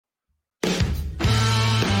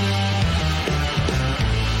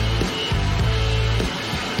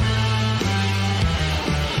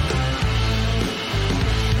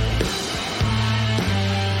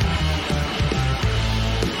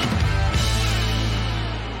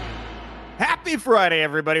Happy Friday,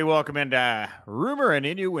 everybody. Welcome into Rumor and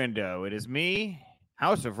Innuendo. It is me,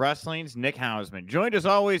 House of Wrestling's Nick Hausman, joined as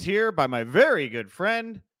always here by my very good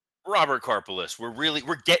friend, Robert Karpolis.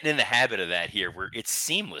 We're getting in the habit of that here. It's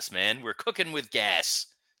seamless, man. We're cooking with gas.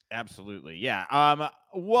 Absolutely. Yeah.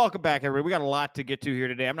 Welcome back, everybody. We got a lot to get to here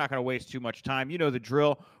today. I'm not going to waste too much time. You know the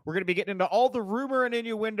drill. We're going to be getting into all the rumor and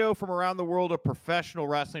innuendo from around the world of professional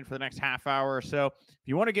wrestling for the next half hour or so. If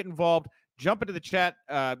you want to get involved, jump into the chat.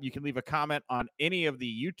 You can leave a comment on any of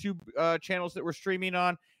the YouTube channels that we're streaming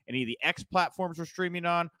on, any of the X platforms we're streaming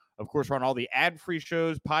on. Of course, we're on all the ad-free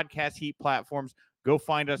shows, podcast heat platforms. Go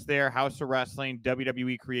find us there. House of Wrestling,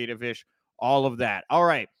 WWE Creative-ish, all of that. All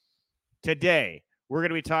right. Today, we're going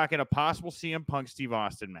to be talking a possible CM Punk Steve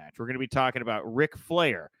Austin match. We're going to be talking about Ric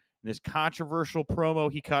Flair and this controversial promo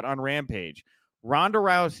he cut on Rampage. Ronda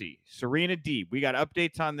Rousey, Serena Deeb. We got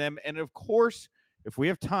updates on them. And of course, if we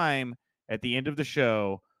have time at the end of the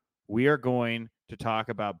show, we are going to talk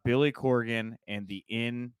about Billy Corgan and the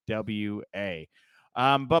NWA.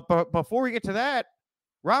 But before we get to that,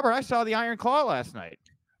 Robert, I saw the Iron Claw last night.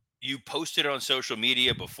 You posted on social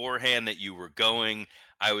media beforehand that you were going.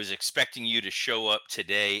 I was expecting you to show up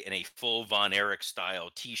today in a full Von Erich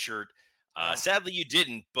style t-shirt. Sadly, you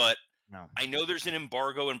didn't, but No. I know there's an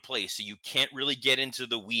embargo in place, so you can't really get into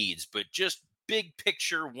the weeds, but just big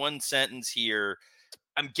picture, one sentence here.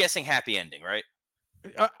 I'm guessing happy ending, right?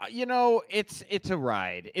 It's a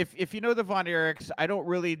ride. If you know the Von Erichs, I don't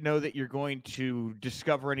really know that you're going to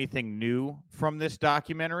discover anything new from this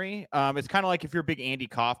documentary. It's kind of like if you're a big Andy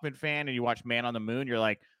Kaufman fan and you watch Man on the Moon, you're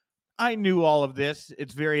like, I knew all of this.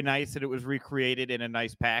 It's very nice that it was recreated in a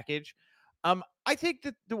nice package. I think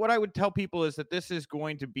that what I would tell people is that this is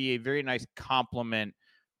going to be a very nice compliment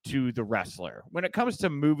to the wrestler. When it comes to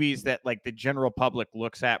movies that like the general public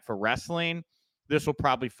looks at for wrestling, this will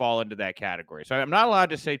probably fall into that category. So I'm not allowed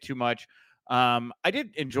to say too much. I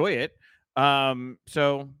did enjoy it.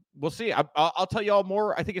 So we'll see. I'll tell you all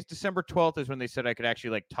more. I think it's December 12th is when they said I could actually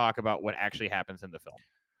like talk about what actually happens in the film.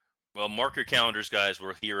 Well, mark your calendars, guys.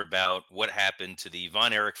 We'll hear about what happened to the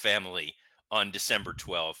Von Erich family on December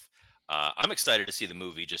 12th. I'm excited to see the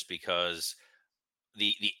movie just because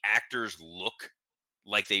the actors look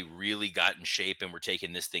like they really got in shape and were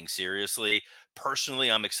taking this thing seriously. Personally,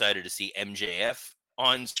 I'm excited to see MJF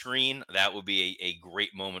on screen. That would be a great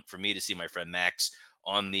moment for me to see my friend Max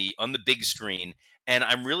on the big screen. And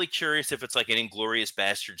I'm really curious if it's like an Inglorious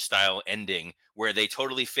Bastard style ending where they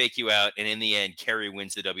totally fake you out and in the end Kerry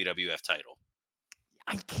wins the WWF title.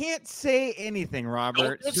 I can't say anything,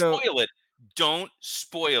 Robert. Don't spoil it. Don't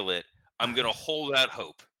spoil it. I'm going to hold out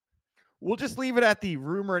hope. We'll just leave it at the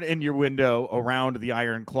rumor and innuendo around the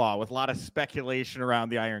Iron Claw with a lot of speculation around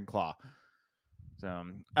the Iron Claw. So,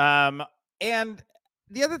 and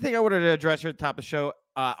the other thing I wanted to address here at the top of the show,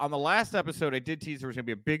 on the last episode, I did tease there was going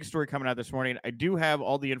to be a big story coming out this morning. I do have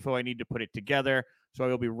all the info I need to put it together. So I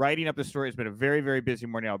will be writing up the story. It's been a very, very busy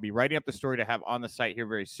morning. I'll be writing up the story to have on the site here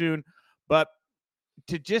very soon. But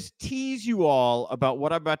to just tease you all about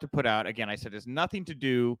what I'm about to put out, again, I said it's nothing to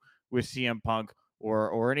do with CM Punk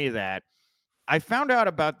or any of that. I found out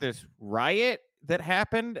about this riot that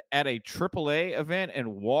happened at a AAA event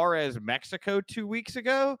in Juarez, Mexico 2 weeks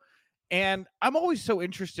ago. And I'm always so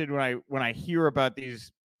interested when I hear about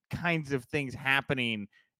these kinds of things happening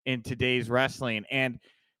in today's wrestling. And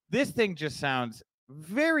this thing just sounds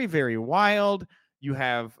very, very wild. You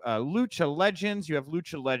have Lucha Legends. You have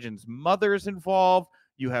Lucha Legends mothers involved.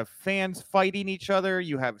 You have fans fighting each other.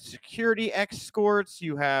 You have security escorts.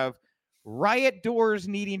 You have riot doors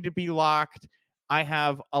needing to be locked. I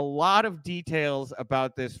have a lot of details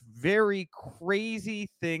about this very crazy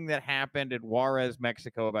thing that happened in Juarez,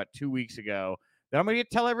 Mexico about 2 weeks ago that I'm going to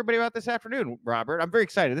tell everybody about this afternoon, Robert. I'm very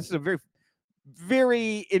excited. This is a very,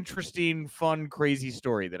 very interesting, fun, crazy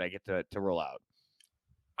story that I get to roll out.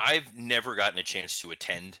 I've never gotten a chance to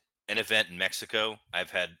attend an event in Mexico.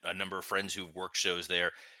 I've had a number of friends who've worked shows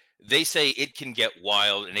there. They say it can get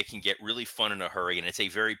wild and it can get really fun in a hurry, and it's a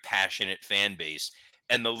very passionate fan base.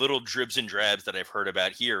 And the little dribs and drabs that I've heard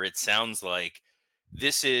about here, it sounds like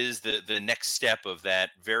this is the next step of that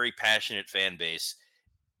very passionate fan base.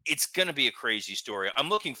 It's going to be a crazy story. I'm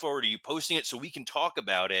looking forward to you posting it so we can talk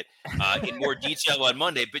about it in more detail on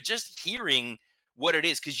Monday. But just hearing what it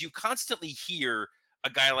is, because you constantly hear a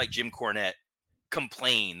guy like Jim Cornette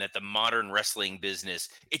complain that the modern wrestling business,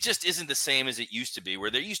 it just isn't the same as it used to be,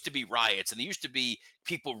 where there used to be riots and there used to be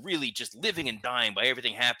people really just living and dying by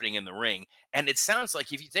everything happening in the ring. And it sounds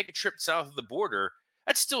like if you take a trip south of the border,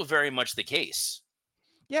 that's still very much the case.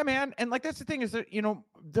 Yeah, man. And like, that's the thing is that,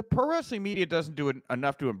 the pro wrestling media doesn't do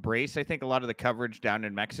enough to embrace, I think, a lot of the coverage down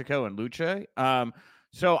in Mexico and Lucha.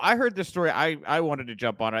 So I heard this story. I wanted to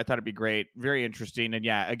jump on it. I thought it'd be great, very interesting. And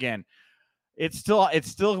yeah, again, it's still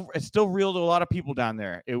real to a lot of people down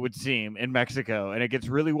there, it would seem, in Mexico, and it gets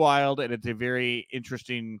really wild, and it's a very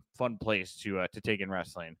interesting, fun place to take in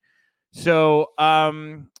wrestling. So,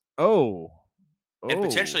 oh, And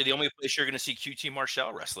potentially oh, the only place you're going to see QT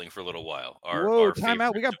Marshall wrestling for a little while. whoa, Our time favorite.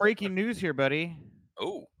 out. We got breaking news here, buddy.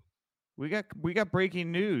 Oh, We got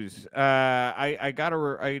breaking news.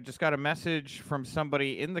 I just got a message from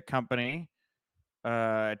somebody in the company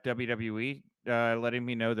at WWE letting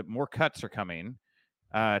me know that more cuts are coming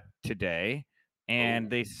today, and oh,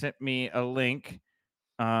 they sent me a link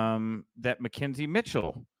that Mackenzie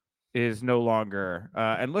Mitchell is no longer.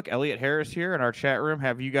 And look, Elliot Harris here in our chat room.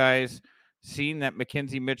 Have you guys seen that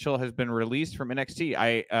Mackenzie Mitchell has been released from NXT?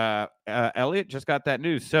 Elliot just got that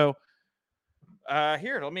news. So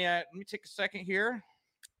here, let me take a second here.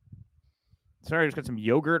 Sorry, I just got some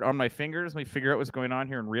yogurt on my fingers. Let me figure out what's going on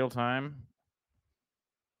here in real time.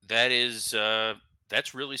 that is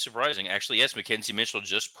that's really surprising. Actually, yes, Mackenzie Mitchell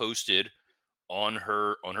just posted on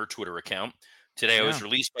her Twitter account. Today I Yeah. was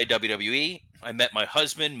released by WWE. I met my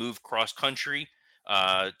husband, moved cross country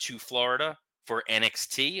to Florida for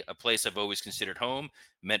NXT, a place I've always considered home.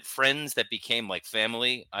 Met friends that became like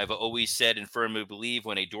family. I've always said and firmly believe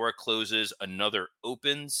when a door closes, another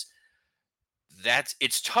opens.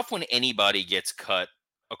 It's tough when anybody gets cut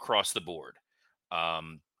across the board.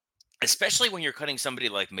 Um, Especially when you're cutting somebody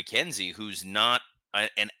like Mackenzie, who's not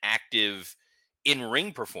an active in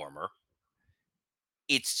ring performer.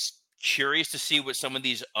 It's curious to see what some of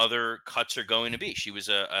these other cuts are going to be. She was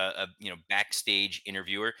a backstage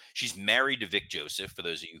interviewer. She's married to Vic Joseph. For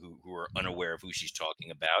those of you who are unaware of who she's talking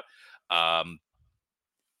about, um,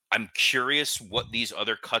 I'm curious what these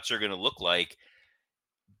other cuts are going to look like,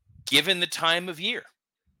 given the time of year.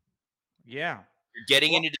 Yeah. You're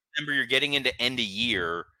getting Well, into December. You're getting into end of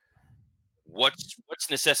year. What's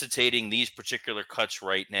necessitating these particular cuts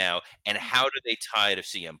right now, and how do they tie to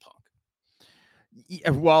CM Punk?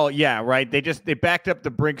 well, yeah, right. They backed up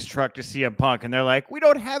the Brinks truck to CM Punk, and they're like, we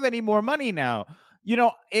don't have any more money now.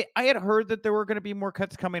 I had heard that there were going to be more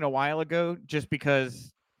cuts coming a while ago, just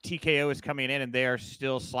because TKO is coming in and they are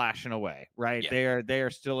still slashing away. Right, Yeah. they are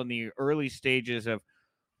still in the early stages of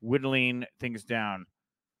whittling things down.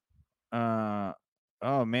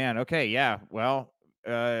 Oh man. Okay. Yeah. Well,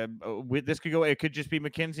 with this could go. It could just be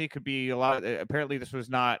McKinsey. It could be a lot. Apparently, this was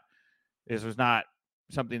not. This was not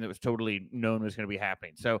something that was totally known was going to be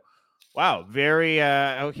happening. So, wow. Very.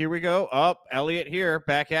 Oh, here we go. Up, Elliot here,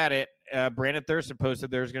 back at it. Brandon Thurston posted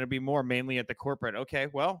there's going to be more, mainly at the corporate. Okay.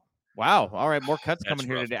 Well. Wow. All right. More cuts coming That's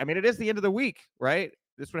here rough. today. I mean, it is the end of the week, right?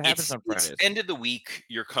 This is what happens on It's Fridays. end of the week.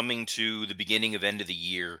 You're coming to the beginning of end of the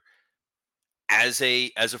year. As a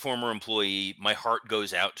former employee, my heart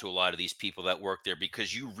goes out to a lot of these people that work there,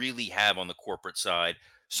 because you really have on the corporate side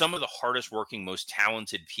some of the hardest working, most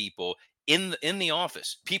talented people in the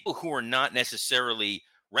office. People who are not necessarily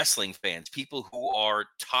wrestling fans, people who are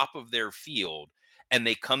top of their field, and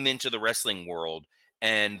they come into the wrestling world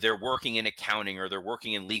and they're working in accounting, or they're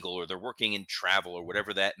working in legal, or they're working in travel, or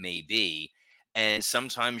whatever that may be. And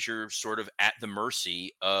sometimes you're sort of at the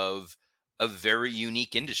mercy of a very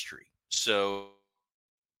unique industry. So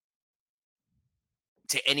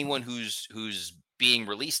to anyone who's being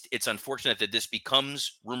released, it's unfortunate that this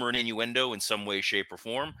becomes rumor and innuendo in some way, shape, or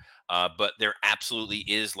form. But there absolutely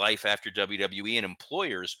is life after WWE, and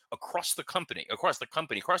employers across the country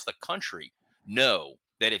know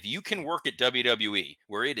that if you can work at WWE,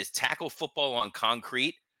 where it is tackle football on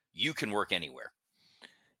concrete, you can work anywhere.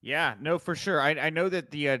 Yeah, no, for sure. I know that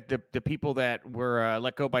the people that were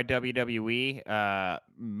let go by WWE,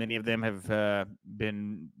 many of them have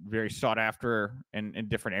been very sought after in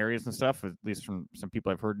different areas and stuff. At least from some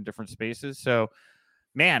people I've heard in different spaces. So,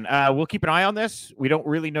 man, we'll keep an eye on this. We don't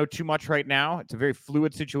really know too much right now. It's a very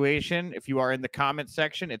fluid situation. If you are in the comment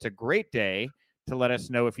section, it's a great day to let us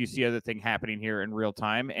know if you see other thing happening here in real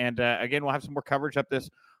time. And again, we'll have some more coverage up this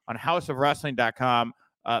on houseofwrestling.com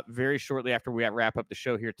very shortly after we wrap up the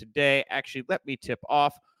show here today. Actually, let me tip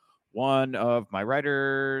off one of my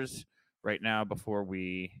writers right now before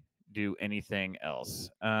we do anything else.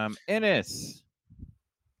 Ennis.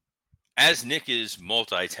 As Nick is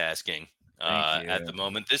multitasking Thank at the you.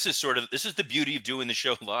 moment, this is the beauty of doing the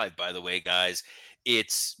show live. By the way, guys,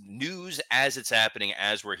 it's news as it's happening,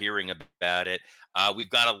 as we're hearing about it. We've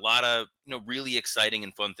got a lot of really exciting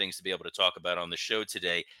and fun things to be able to talk about on the show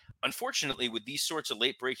today. Unfortunately, with these sorts of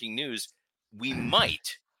late breaking news, we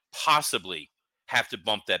might possibly have to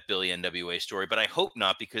bump that Billy NWA story, but I hope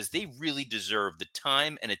not, because they really deserve the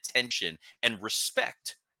time and attention and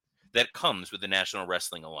respect that comes with the National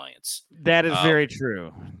Wrestling Alliance. That is very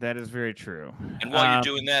true. That is very true. And while you're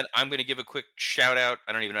doing that, I'm going to give a quick shout out.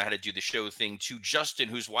 I don't even know how to do the show thing, to Justin,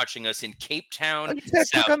 who's watching us in Cape Town, you said click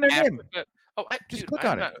South on their name. Africa. Oh, Just dude, click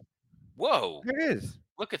I'm on not. it. Whoa. There it is.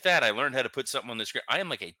 Look at that. I learned how to put something on the screen. I am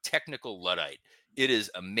like a technical Luddite. It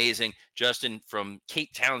is amazing. Justin from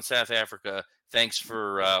Cape Town, South Africa. Thanks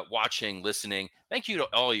for watching, listening. Thank you to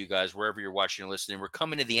all you guys, wherever you're watching or listening. We're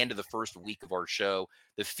coming to the end of the first week of our show.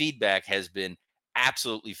 The feedback has been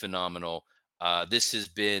absolutely phenomenal. This has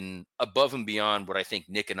been above and beyond what I think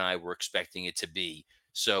Nick and I were expecting it to be.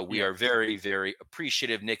 So we are very, very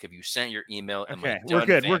appreciative. Nick, have you sent your email? Okay, we're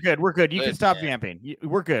good. We're good. We're good. You can stop vamping.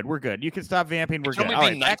 We're good. We're good. You can stop vamping. We're good. All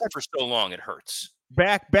right, nice for so long, it hurts.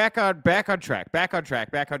 Back on track. Back on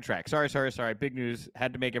track. Sorry. Big news.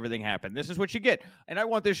 Had to make everything happen. This is what you get. And I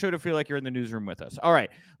want this show to feel like you're in the newsroom with us. All right,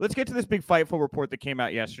 let's get to this big Fightful report that came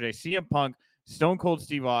out yesterday. CM Punk, Stone Cold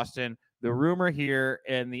Steve Austin. The rumor here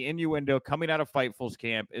and the innuendo coming out of Fightful's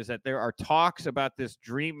camp is that there are talks about this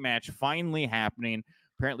dream match finally happening.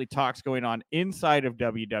 Apparently talks going on inside of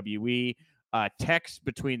WWE. Text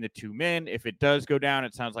between the two men. If it does go down,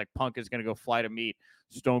 it sounds like Punk is going to go fly to meet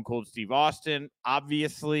Stone Cold Steve Austin.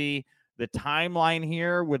 Obviously, the timeline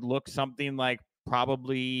here would look something like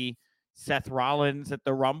probably Seth Rollins at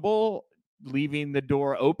the Rumble, leaving the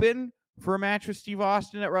door open for a match with Steve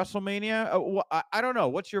Austin at WrestleMania. I don't know.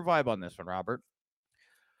 What's your vibe on this one, Robert?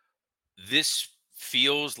 This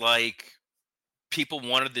feels like people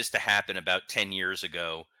wanted this to happen about 10 years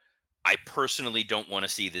ago. I personally don't want to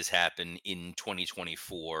see this happen in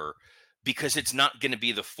 2024 because it's not going to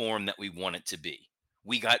be the form that we want it to be.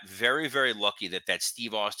 We got very, very lucky that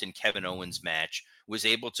Steve Austin Kevin Owens match was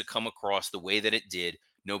able to come across the way that it did.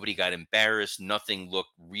 Nobody got embarrassed. Nothing looked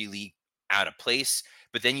really out of place.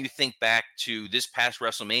 But then you think back to this past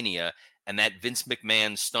WrestleMania and that Vince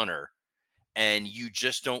McMahon stunner, and you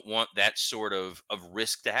just don't want that sort of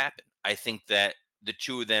risk to happen. I think that the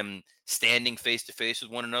two of them standing face to face with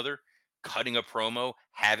one another, cutting a promo,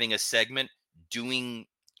 having a segment, doing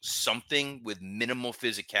something with minimal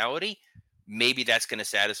physicality, maybe that's going to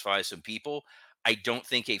satisfy some people. I don't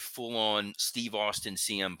think a full-on Steve Austin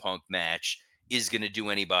CM Punk match is going to do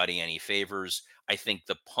anybody any favors. I think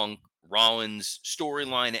the Punk Rollins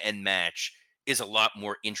storyline and match is a lot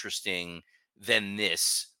more interesting than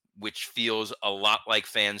this, which feels a lot like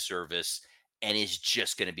fan service and is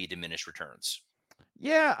just going to be diminished returns.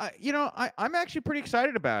 Yeah, I'm actually pretty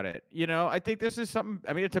excited about it. I think this is something.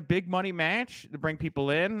 I mean, it's a big money match to bring people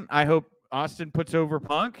in. I hope Austin puts over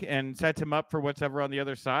Punk and sets him up for what's ever on the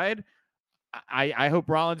other side. I hope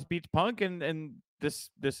Rollins beats Punk, and this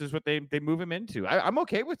is what they move him into. I'm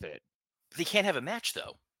okay with it. They can't have a match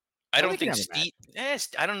though. I don't think Steve.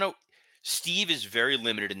 I don't know. Steve is very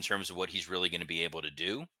limited in terms of what he's really going to be able to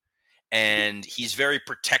do. And he's very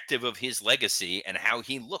protective of his legacy and how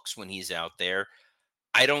he looks when he's out there.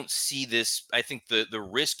 I don't see this. I think the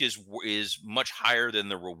risk is much higher than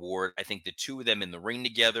the reward. I think the two of them in the ring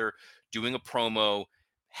together, doing a promo,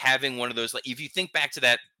 having one of those, like if you think back to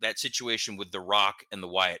that situation with The Rock and the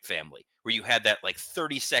Wyatt family, where you had that like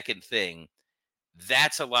 30-second thing,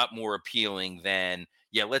 that's a lot more appealing than,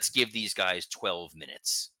 yeah, let's give these guys 12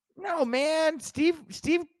 minutes. No, man. Steve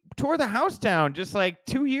tore the house down just like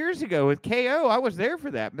 2 years ago with KO. I was there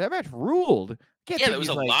for that. That match ruled. There was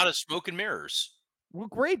a lot of smoke and mirrors. Well,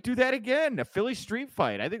 great. Do that again. A Philly street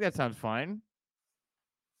fight. I think that sounds fine.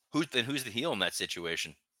 Who's the heel in that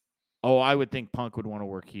situation? Oh, I would think Punk would want to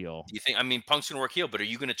work heel. Do you think? I mean, Punk's going to work heel, but are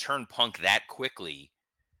you going to turn Punk that quickly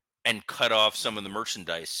and cut off some of the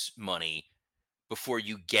merchandise money before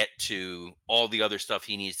you get to all the other stuff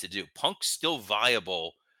he needs to do? Punk's still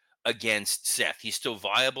viable against Seth. He's still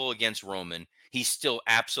viable against Roman. He's still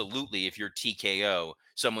absolutely, if you're TKO,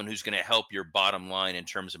 someone who's going to help your bottom line in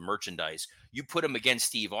terms of merchandise. You put him against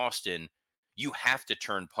Steve Austin, you have to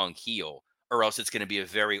turn Punk heel, or else it's going to be a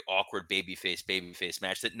very awkward babyface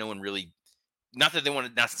match that no one really, not that they want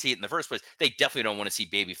to not see it in the first place, they definitely don't want to see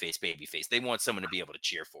babyface. They want someone to be able to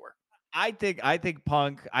cheer for. I think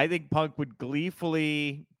Punk would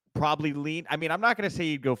gleefully probably lean. I mean, I'm not going to say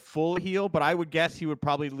he'd go full heel, but I would guess he would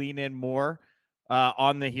probably lean in more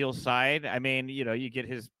on the heel side. I mean, you get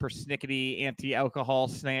his persnickety anti-alcohol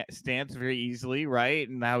stance very easily, right?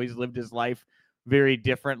 And how he's lived his life very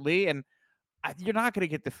differently. And you're not going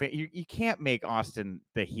to get you can't make Austin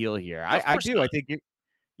the heel here. I do. Not. I think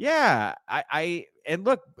and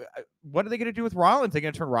look, what are they going to do with Rollins? They're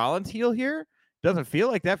going to turn Rollins heel here? Doesn't feel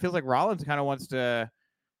like that. Feels like Rollins kind of wants to,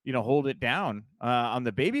 hold it down on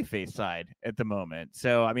the babyface side at the moment.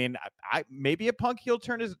 So, I mean, I, maybe a Punk heel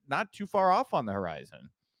turn is not too far off on the horizon.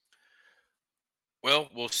 Well,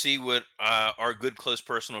 we'll see what our good close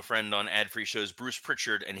personal friend on ad-free shows, Bruce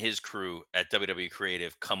Pritchard, and his crew at WWE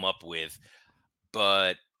Creative come up with.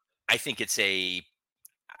 But I think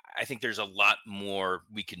I think there's a lot more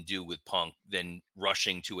we can do with Punk than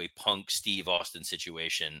rushing to a Punk Steve Austin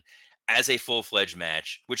situation as a full-fledged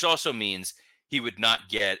match, which also means he would not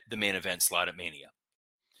get the main event slot at Mania.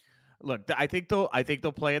 Look, I think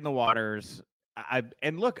they'll play in the waters.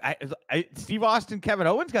 And look, Steve Austin, Kevin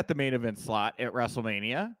Owens got the main event slot at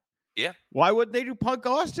WrestleMania. Yeah. Why wouldn't they do Punk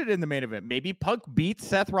Austin in the main event? Maybe Punk beats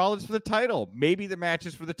Seth Rollins for the title. Maybe the match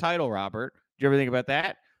is for the title, Robert. Do you ever think about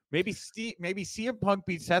that? Maybe CM Punk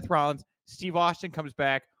beats Seth Rollins. Steve Austin comes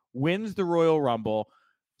back, wins the Royal Rumble,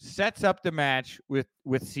 sets up the match with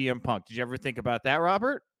CM Punk. Did you ever think about that,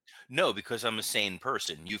 Robert? No, because I'm a sane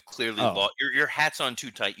person. You've clearly Oh, lost your hat's on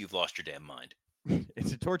too tight. You've lost your damn mind.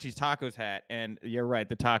 it's a Torchy's Tacos hat, and you're right.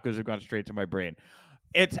 The tacos have gone straight to my brain.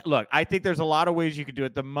 It's look, I think there's a lot of ways you could do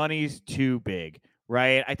it. The money's too big,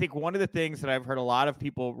 right? I think one of the things that I've heard a lot of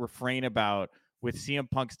people refrain about with CM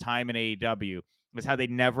Punk's time in AEW was how they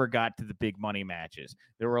never got to the big money matches.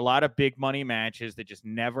 There were a lot of big money matches that just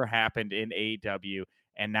never happened in AEW,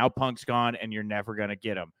 and now Punk's gone, and you're never going to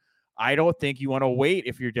get him. I don't think you want to wait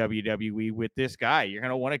if you're WWE with this guy. You're going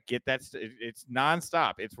to want to get that. It's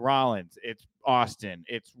nonstop. It's Rollins, it's Austin,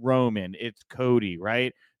 it's Roman, it's Cody,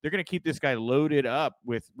 right? They're going to keep this guy loaded up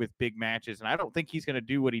with big matches, and I don't think he's going to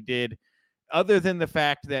do what he did, other than the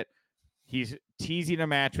fact that he's teasing a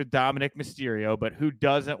match with Dominic Mysterio. But who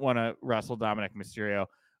doesn't want to wrestle Dominic Mysterio?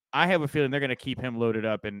 I have a feeling they're going to keep him loaded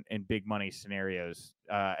up in big money scenarios,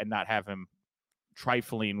 and not have him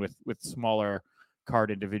trifling with smaller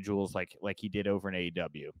card individuals like he did over in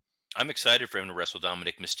AEW. I'm excited for him to wrestle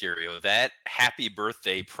Dominic Mysterio. That happy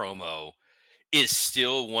birthday promo is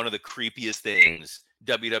still one of the creepiest things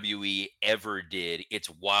WWE ever did. It's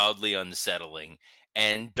wildly unsettling.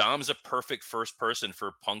 And Dom's a perfect first person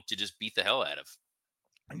for Punk to just beat the hell out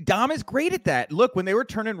of. Dom is great at that. Look, when they were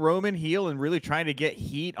turning Roman heel and really trying to get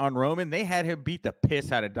heat on Roman, they had him beat the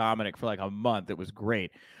piss out of Dominic for like a month. It was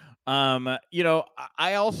great. I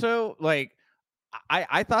also like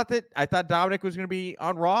I thought Dominic was going to be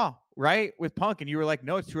on Raw, right, with Punk, and you were like,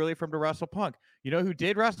 no, it's too early for him to wrestle Punk. You know who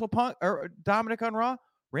did wrestle Punk or Dominic on Raw?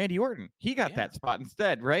 Randy Orton. He got Yeah. that spot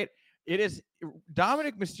instead, right? It is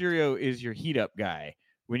Dominic Mysterio is your heat up guy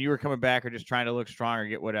when you were coming back or just trying to look strong or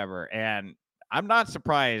get whatever. And I'm not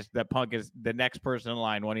surprised that Punk is the next person in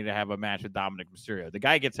line wanting to have a match with Dominic Mysterio. The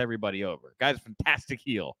guy gets everybody over. Guy's a fantastic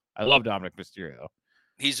heel. I love Dominic Mysterio.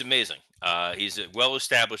 He's amazing. He's a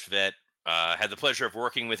well-established vet. Had the pleasure of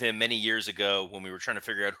working with him many years ago when we were trying to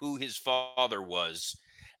figure out who his father was,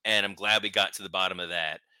 and I'm glad we got to the bottom of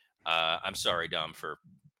that. I'm sorry, Dom, for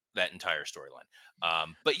that entire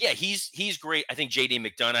storyline. But yeah, he's great. I think JD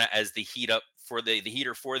McDonough as the heater for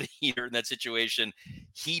the heater in that situation.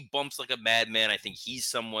 He bumps like a madman. I think he's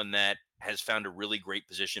someone that has found a really great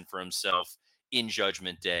position for himself in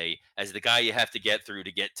Judgment Day as the guy you have to get through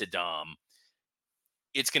to get to Dom.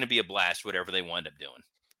 It's going to be a blast, whatever they wind up doing.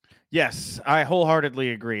 Yes, I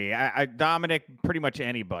wholeheartedly agree. Dominic, pretty much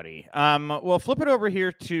anybody. Well, flip it over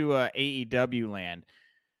here to AEW land.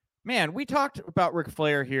 Man, we talked about Ric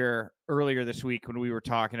Flair here earlier this week when we were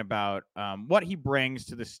talking about what he brings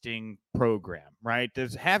to the Sting program, right?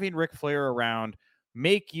 Does having Ric Flair around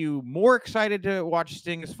make you more excited to watch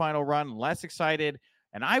Sting's final run, less excited?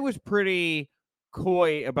 And I was pretty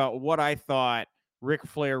coy about what I thought Ric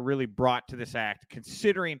Flair really brought to this act,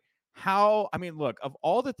 considering how, I mean, look, of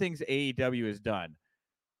all the things AEW has done,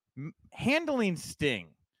 handling Sting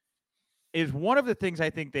is one of the things I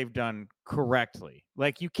think they've done correctly.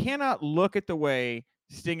 Like, you cannot look at the way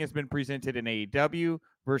Sting has been presented in AEW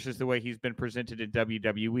versus the way he's been presented in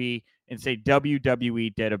WWE and say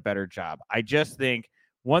WWE did a better job. I just think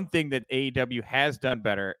one thing that AEW has done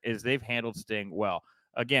better is they've handled Sting well.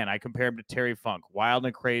 Again, I compare him to Terry Funk, wild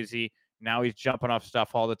and crazy. Now he's jumping off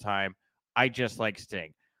stuff all the time. I just like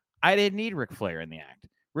Sting. I didn't need Ric Flair in the act.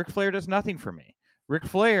 Ric Flair does nothing for me. Ric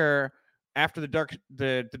Flair, after the dark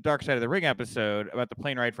side of the ring episode about the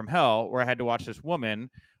plane ride from hell, where I had to watch this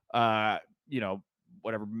woman,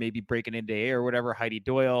 whatever, maybe breaking into air or whatever, Heidi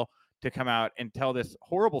Doyle, to come out and tell this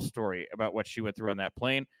horrible story about what she went through on that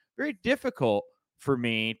plane. Very difficult for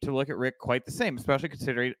me to look at Rick quite the same, especially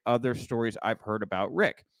considering other stories I've heard about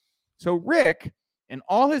Rick. So Rick, in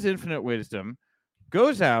all his infinite wisdom,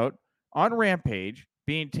 goes out on Rampage,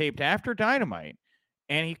 being taped after Dynamite,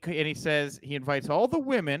 and he says he invites all the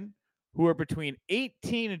women who are between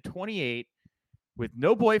 18 and 28 with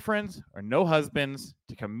no boyfriends or no husbands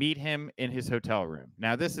to come meet him in his hotel room.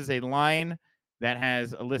 Now, this is a line that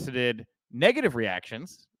has elicited negative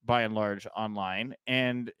reactions by and large online,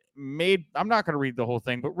 and made, I'm not going to read the whole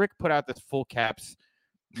thing, but Rick put out this full caps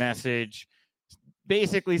message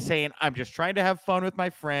basically saying, I'm just trying to have fun with my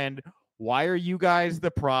friend. Why are you guys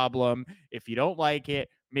the problem? If you don't like it,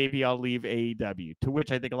 maybe I'll leave AEW. To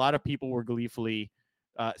which I think a lot of people were gleefully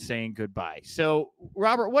saying goodbye. So,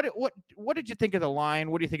 Robert, what did you think of the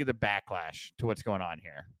line? What do you think of the backlash to what's going on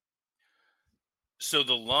here? So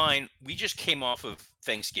the line, we just came off of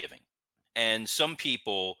Thanksgiving, and some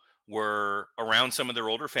people were around some of their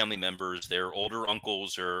older family members, their older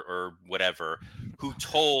uncles or whatever, who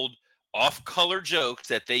told off-color jokes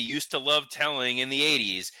that they used to love telling in the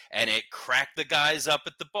 80s, and it cracked the guys up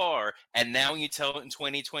at the bar. And now when you tell it in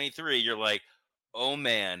 2023, you're like, oh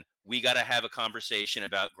man, we got to have a conversation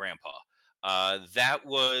about grandpa. That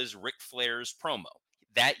was Ric Flair's promo.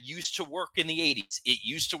 That used to work in the 80s. It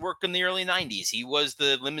used to work in the early 90s. He was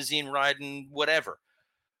the limousine riding whatever.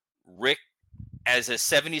 Rick, as a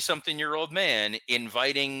 70-something-year-old man,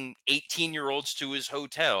 inviting 18-year-olds to his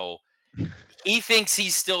hotel, he thinks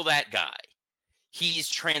he's still that guy. He's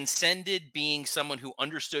transcended being someone who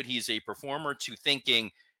understood he's a performer to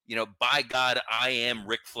thinking, by God, I am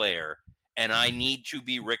Ric Flair, and I need to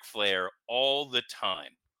be Ric Flair all the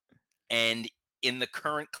time. And in the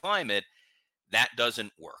current climate, that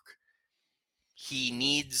doesn't work. He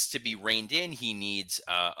needs to be reined in. He needs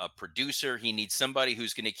a producer. He needs somebody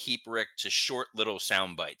who's going to keep Rick to short little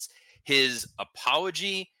sound bites. His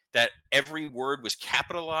apology that every word was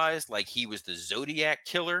capitalized like he was the Zodiac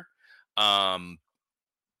killer. The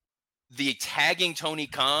tagging Tony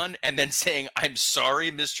Khan and then saying, I'm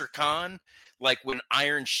sorry, Mr. Khan. Like when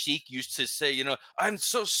Iron Sheik used to say, I'm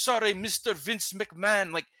so sorry, Mr. Vince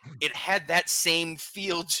McMahon. Like it had that same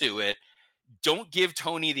feel to it. Don't give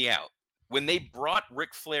Tony the out. When they brought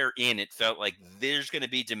Ric Flair in, it felt like there's going to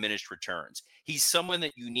be diminished returns. He's someone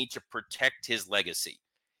that you need to protect his legacy.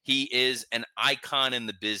 He is an icon in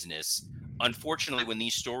the business. Unfortunately, when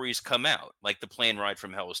these stories come out, like the plane ride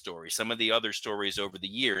from hell story, some of the other stories over the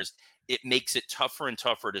years, it makes it tougher and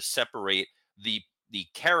tougher to separate the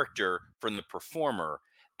character from the performer.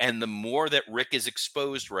 And the more that Rick is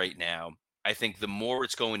exposed right now, I think the more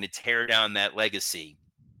it's going to tear down that legacy.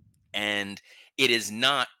 And it is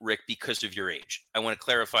not, Rick, because of your age. I want to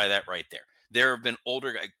clarify that right there. There have been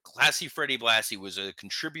older guys. Classy Freddie Blassie was a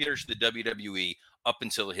contributor to the WWE up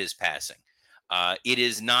until his passing. It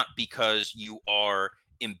is not because you are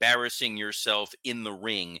embarrassing yourself in the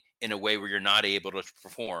ring in a way where you're not able to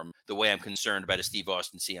perform the way I'm concerned about a Steve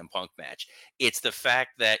Austin CM Punk match. It's the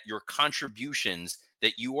fact that your contributions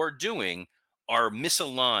that you are doing are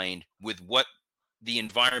misaligned with what the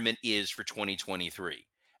environment is for 2023.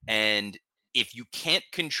 And if you can't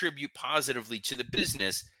contribute positively to the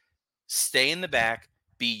business, stay in the back,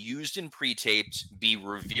 be used in pre-tapes, be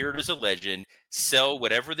revered as a legend, sell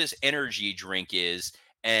whatever this energy drink is,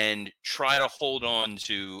 and try to hold on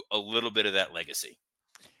to a little bit of that legacy.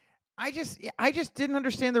 I just didn't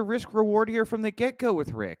understand the risk reward here from the get-go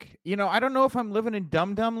with Rick. I don't know if I'm living in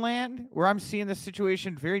dum-dum land where I'm seeing the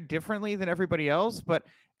situation very differently than everybody else, but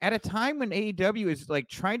at a time when AEW is like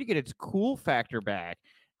trying to get its cool factor back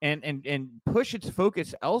and push its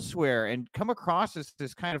focus elsewhere and come across as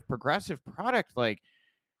this kind of progressive product, like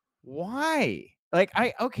why? Like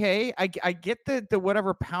I get the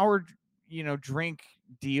whatever power drink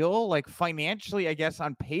deal, like financially, I guess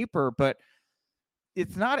on paper, but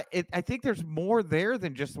it's not I think there's more there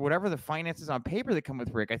than just whatever the finances on paper that come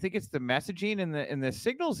with Rick. I think it's the messaging and the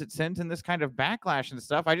signals it sends and this kind of backlash and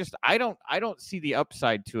stuff. I don't see the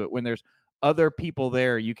upside to it when there's other people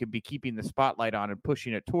there you could be keeping the spotlight on and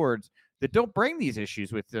pushing it towards that don't bring these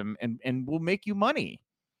issues with them and will make you money.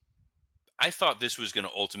 I thought this was going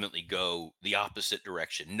to ultimately go the opposite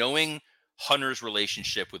direction. Knowing Hunter's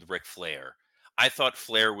relationship with Ric Flair, I thought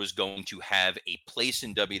Flair was going to have a place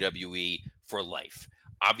in WWE for life.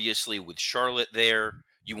 Obviously, with Charlotte there,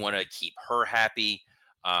 you want to keep her happy.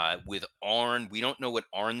 With Arn, we don't know what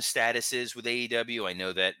Arn's status is with AEW. I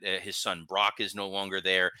know that his son Brock is no longer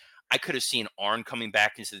there. I could have seen Arn coming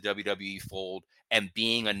back into the WWE fold and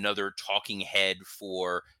being another talking head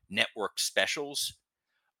for network specials.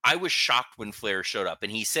 I was shocked when Flair showed up,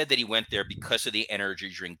 and he said that he went there because of the energy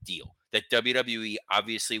drink deal that WWE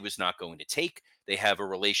obviously was not going to take. They have a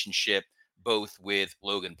relationship both with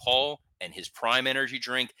Logan Paul and his Prime energy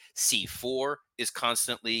drink. C4 is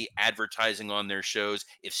constantly advertising on their shows.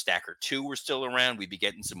 If Stacker 2 were still around, we'd be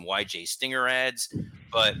getting some YJ Stinger ads.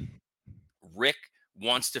 But Rick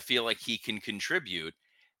wants to feel like he can contribute,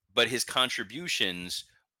 but his contributions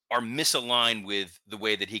are misaligned with the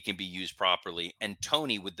way that he can be used properly. And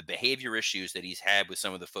Tony, with the behavior issues that he's had with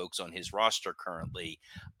some of the folks on his roster currently,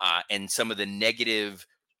 and some of the negative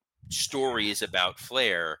stories about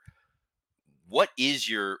Flair, what is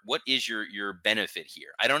your benefit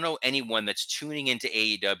here? I don't know anyone that's tuning into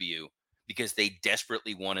AEW because they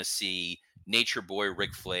desperately want to see Nature Boy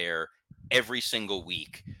Ric Flair every single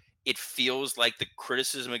week. It feels like the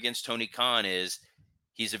criticism against Tony Khan is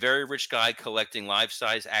he's a very rich guy collecting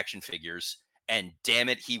life-size action figures, and damn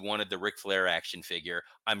it, he wanted the Ric Flair action figure.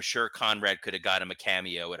 I'm sure Conrad could have got him a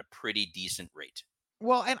cameo at a pretty decent rate.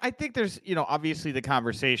 Well, and I think there's, obviously the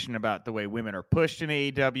conversation about the way women are pushed in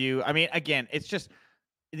AEW. I mean, again, it's just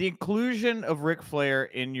the inclusion of Ric Flair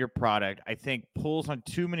in your product, I think, pulls on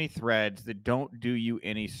too many threads that don't do you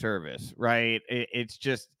any service, right? It's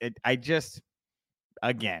just,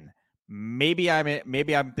 again, maybe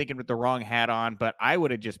I'm thinking with the wrong hat on, but I would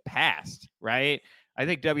have just passed, right? I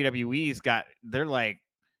think they're like,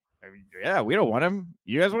 yeah, we don't want him.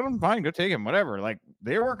 You guys want him? Fine, go take him. Whatever. Like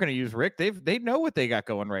they weren't going to use Rick. They know what they got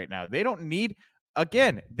going right now. They don't need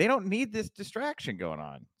this distraction going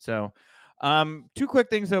on. So, two quick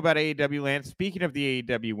things though about AEW land. Speaking of the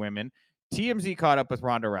AEW women, TMZ caught up with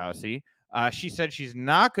Ronda Rousey. She said she's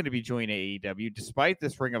not going to be joining AEW despite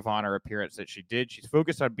this Ring of Honor appearance that she did. She's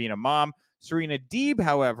focused on being a mom. Serena Deeb,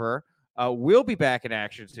 however, will be back in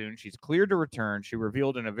action soon. She's cleared to return. She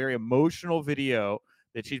revealed in a very emotional video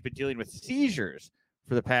that she's been dealing with seizures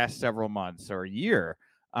for the past several months or a year.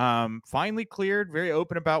 Finally cleared, very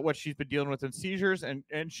open about what she's been dealing with in seizures, and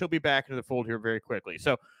she'll be back into the fold here very quickly.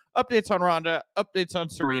 So updates on Ronda, updates on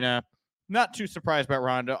Serena. Not too surprised about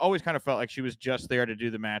Ronda. Always kind of felt like she was just there to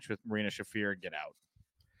do the match with Marina Shafir and get out.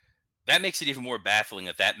 That makes it even more baffling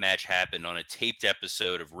that match happened on a taped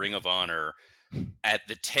episode of Ring of Honor at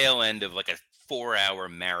the tail end of like a 4-hour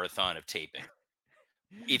marathon of taping.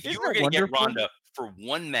 If you Isn't were it going to get wonderful? Ronda for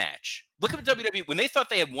one match, look at WWE when they thought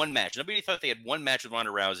they had one match. Nobody thought they had one match with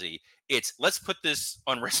Ronda Rousey. It's let's put this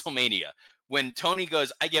on WrestleMania. When Tony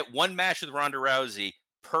goes, I get one match with Ronda Rousey,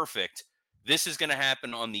 perfect. This is going to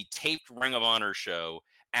happen on the taped Ring of Honor show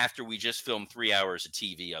after we just filmed 3 hours of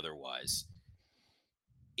TV otherwise.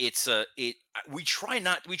 We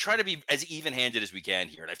try to be as even-handed as we can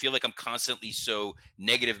here, and I feel like I'm constantly so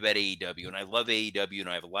negative about AEW, and I love AEW, and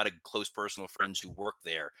I have a lot of close personal friends who work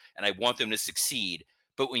there, and I want them to succeed.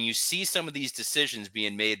 But when you see some of these decisions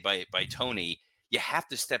being made by Tony, you have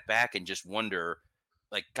to step back and just wonder,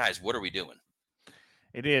 like, guys, what are we doing?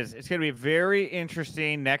 It is. It's going to be very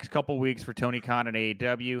interesting next couple weeks for Tony Khan and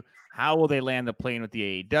AEW. How will they land the plane with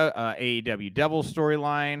the AEW Devil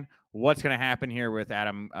storyline? What's going to happen here with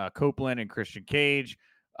Adam Copeland and Christian Cage?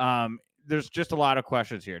 There's just a lot of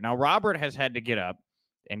questions here. Now, Robert has had to get up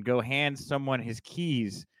and go hand someone his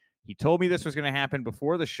keys. He told me this was going to happen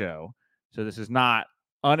before the show, so this is not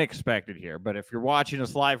unexpected here. But if you're watching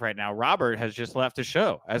us live right now, Robert has just left the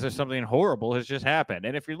show as if something horrible has just happened.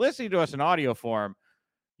 And if you're listening to us in audio form,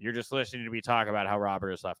 you're just listening to me talk about how Robert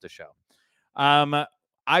has left the show.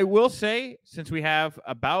 I will say, since we have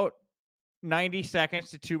about 90 seconds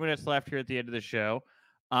to 2 minutes left here at the end of the show,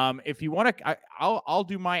 if you want to, I'll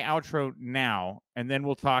do my outro now, and then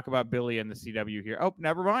we'll talk about Billy and the CW here. Oh,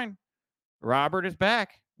 never mind. Robert is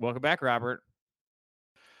back. Welcome back, Robert.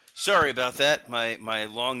 Sorry about that. My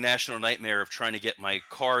long national nightmare of trying to get my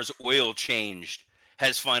car's oil changed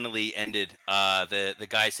has finally ended. The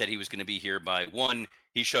guy said he was going to be here by 1.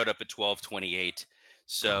 He showed up at 12:28.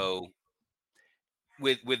 So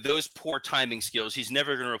with those poor timing skills, he's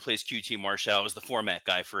never going to replace QT Marshall as the format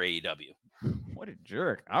guy for AEW. What a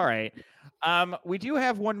jerk. All right. We do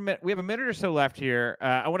have 1 minute. We have a minute or so left here.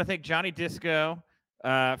 I want to thank Johnny Disco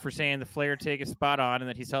for saying the Flair take is spot on and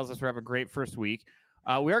that he tells us we're having a great first week.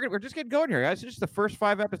 We're just getting going here, guys. It's just the first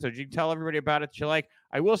 5 episodes. You can tell everybody about it that you like.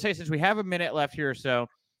 I will say, since we have a minute left here or so,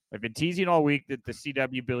 I've been teasing all week that the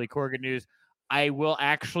CW Billy Corgan news. I will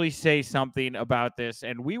actually say something about this,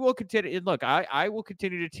 and we will continue. Look, I will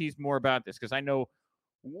continue to tease more about this because I know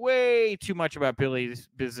way too much about Billy's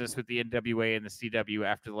business with the NWA and the CW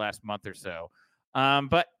after the last month or so.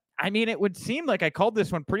 But I mean, it would seem like I called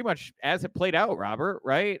this one pretty much as it played out, Robert,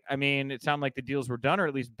 right? I mean, it sounded like the deals were done, or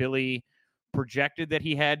at least Billy projected that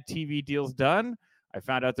he had TV deals done. I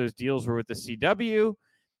found out those deals were with the CW.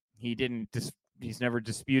 He's never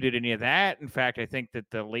disputed any of that. In fact, I think that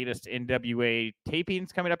the latest NWA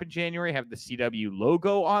tapings coming up in January have the CW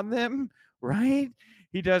logo on them, right?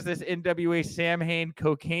 He does this NWA Sam Hain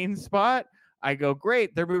cocaine spot. I go,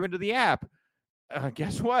 great, they're moving to the app.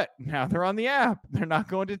 Guess what? Now they're on the app. They're not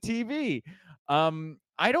going to TV.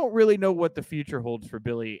 I don't really know what the future holds for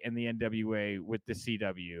Billy and the NWA with the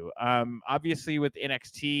CW. Obviously, with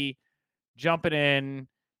NXT jumping in,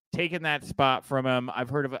 taking that spot from him, I've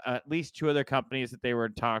heard of at least 2 other companies that they were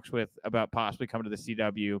in talks with about possibly coming to the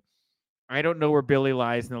CW. I don't know where Billy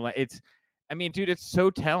lies in the I mean, dude, it's so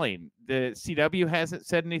telling. The CW hasn't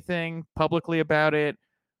said anything publicly about it.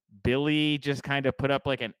 Billy just kind of put up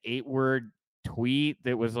like an 8-word tweet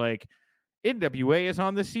that was like, NWA is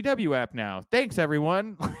on the CW app now. Thanks,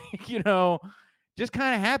 everyone. Just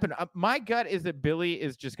kind of happened. My gut is that Billy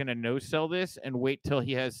is just going to no-sell this and wait till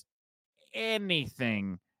he has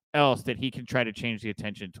anything else that he can try to change the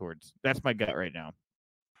attention towards. That's my gut right now.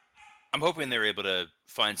 I'm hoping they're able to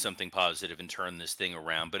find something positive and turn this thing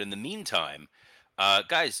around. But in the meantime,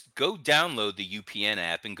 guys, go download the UPN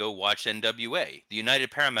app and go watch NWA. The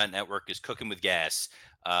United Paramount Network is cooking with gas.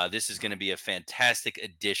 This is going to be a fantastic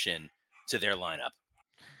addition to their lineup.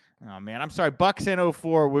 Oh, man, I'm sorry. Bucks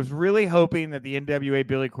N04 was really hoping that the NWA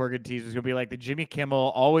Billy Corgan tease was going to be like the Jimmy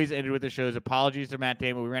Kimmel always ended with the show's apologies to Matt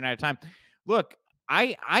Damon. We ran out of time. Look,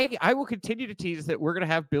 I will continue to tease that we're going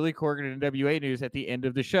to have Billy Corgan and NWA news at the end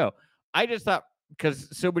of the show. I just thought, because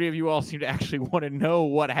so many of you all seem to actually want to know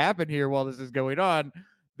what happened here while this is going on,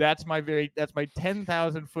 that's my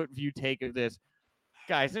 10,000 foot view take of this.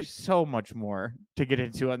 Guys, there's so much more to get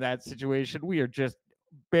into on that situation. We are just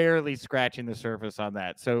barely scratching the surface on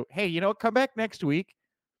that. So, hey, come back next week.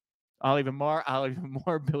 I'll even more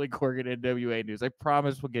Billy Corgan NWA news. I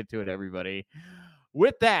promise we'll get to it, everybody.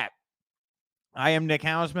 With that, I am Nick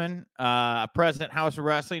Hausman, President House of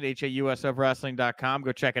Wrestling, hausofwrestling.com.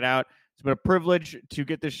 Go check it out. It's been a privilege to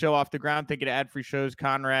get this show off the ground. Thank you to Ad Free Shows,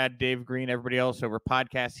 Conrad, Dave Green, everybody else over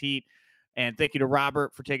Podcast Heat. And thank you to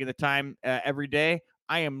Robert for taking the time every day.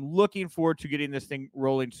 I am looking forward to getting this thing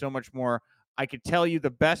rolling so much more. I could tell you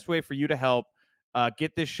the best way for you to help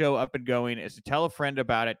get this show up and going is to tell a friend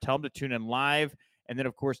about it, tell them to tune in live, and then,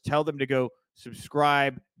 of course, tell them to go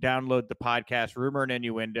subscribe, download the podcast, Rumor and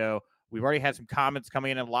Innuendo. We've already had some comments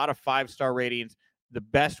coming in, a lot of 5-star ratings. The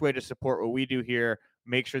best way to support what we do here,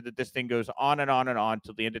 make sure that this thing goes on and on and on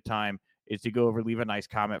till the end of time, is to go over, leave a nice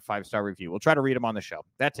comment, 5-star review. We'll try to read them on the show.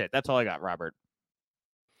 That's it. That's all I got, Robert.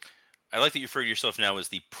 I like that you refer to yourself now as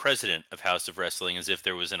the president of House of Wrestling, as if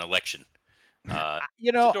there was an election. It's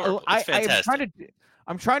adorable. It's fantastic.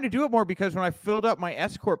 I'm trying to do it more because when I filled out my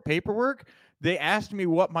S-corp paperwork, they asked me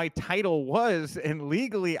what my title was, and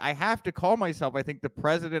legally I have to call myself, I think, the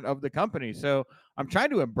president of the company. So I'm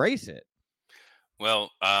trying to embrace it.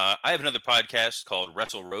 Well, I have another podcast called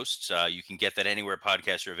Wrestle Roasts. You can get that anywhere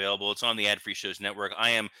podcasts are available. It's on the Ad Free Shows Network.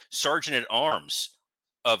 I am Sergeant at Arms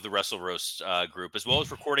of the Wrestle Roasts group, as well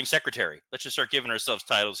as recording secretary. Let's just start giving ourselves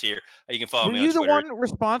titles here. You can follow me on Twitter. Were you the one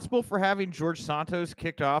responsible for having George Santos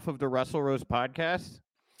kicked off of the Wrestle Roast podcast?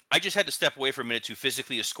 I just had to step away for a minute to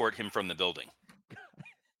physically escort him from the building.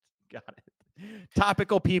 Got it.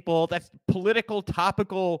 Topical people. That's political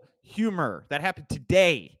topical humor. That happened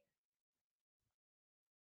today.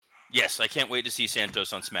 Yes, I can't wait to see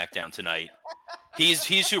Santos on SmackDown tonight.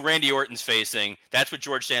 He's who Randy Orton's facing. That's what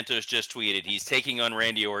George Santos just tweeted. He's taking on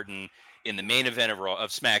Randy Orton in the main event of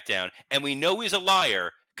SmackDown. And we know he's a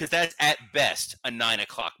liar because that's at best a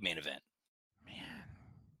 9:00 main event. Man,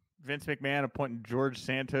 Vince McMahon appointing George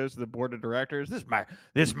Santos to the board of directors. This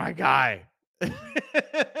is my guy. I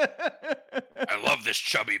love this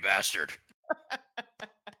chubby bastard.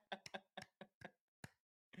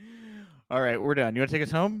 All right, we're done. You want to take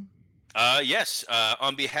us home? Yes.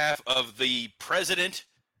 On behalf of the president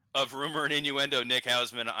of Rumor and Innuendo, Nick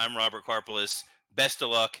Hausman, I'm Robert Karpelis. Best of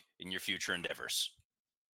luck in your future endeavors.